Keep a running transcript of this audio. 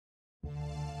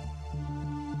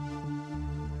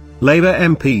Labour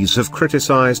MPs have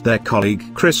criticised their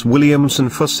colleague Chris Williamson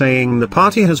for saying the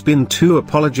party has been too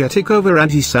apologetic over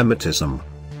anti-Semitism.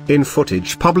 In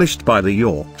footage published by the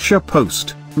Yorkshire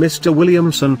Post, Mr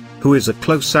Williamson, who is a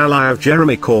close ally of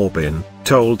Jeremy Corbyn,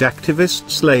 told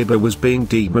activists Labour was being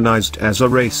demonised as a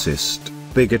racist,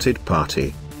 bigoted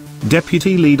party.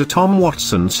 Deputy Leader Tom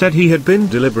Watson said he had been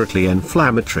deliberately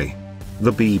inflammatory.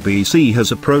 The BBC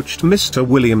has approached Mr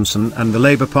Williamson and the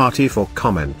Labour Party for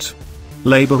comment.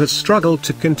 Labour has struggled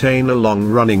to contain a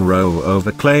long-running row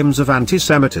over claims of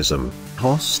anti-Semitism,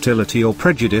 hostility or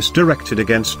prejudice directed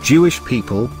against Jewish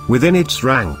people, within its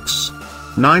ranks.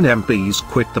 9 MPs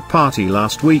quit the party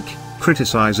last week,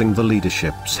 criticising the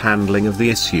leadership's handling of the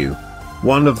issue.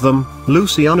 One of them,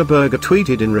 Luciana Berger,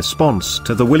 tweeted in response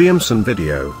to the Williamson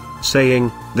video,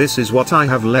 saying, "This is what I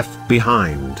have left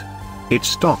behind.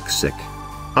 It's toxic.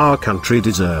 Our country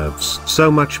deserves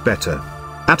so much better."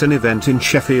 At an event in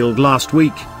Sheffield last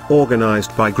week,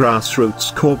 organised by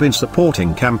grassroots Corbyn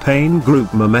supporting campaign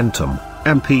group Momentum,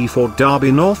 MP for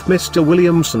Derby North Mr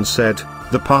Williamson said,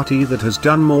 "The party that has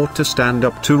done more to stand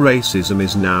up to racism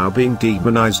is now being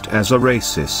demonised as a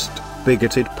racist,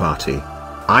 bigoted party.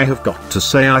 I have got to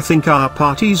say I think our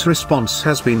party's response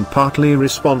has been partly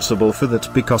responsible for that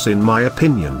because in my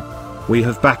opinion, we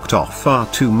have backed off far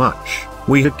too much,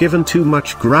 we have given too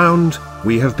much ground,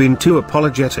 we have been too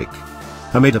apologetic."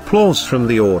 Amid applause from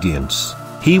the audience,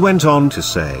 he went on to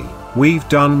say, "We've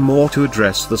done more to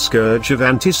address the scourge of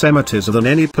anti-Semitism than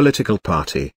any political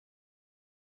party.